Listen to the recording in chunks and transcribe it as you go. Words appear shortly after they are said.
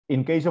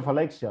in case of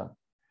Alexia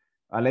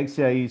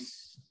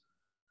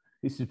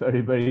is a very,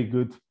 very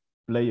good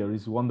player.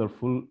 It's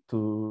wonderful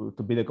to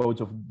be the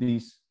coach of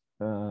these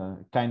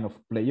kind of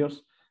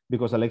players,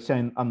 because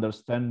Alexia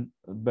understands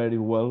very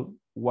well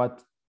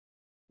what's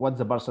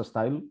the Barca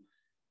style,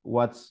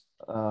 what's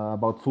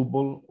about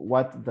football,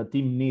 what the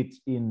team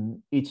needs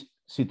in each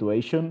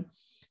situation.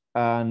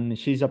 And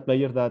she's a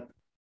player that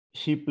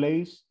she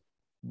plays,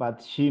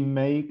 but she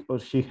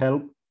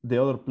help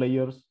the other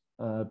players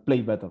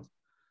play better.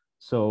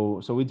 So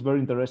it's very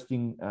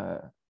interesting,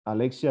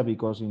 Alexia,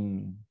 because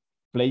in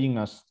playing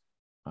as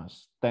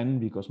 10,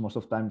 because most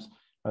of times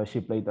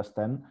she played as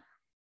 10,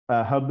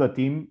 help the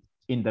team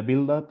in the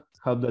build-up,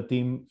 help the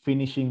team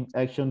finishing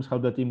actions,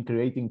 help the team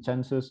creating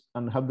chances,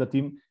 and help the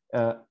team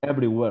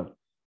everywhere.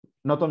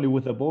 Not only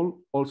with the ball,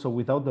 also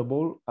without the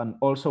ball, and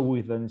also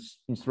with the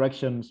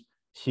instructions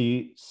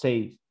she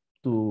says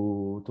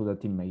to the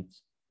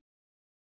teammates.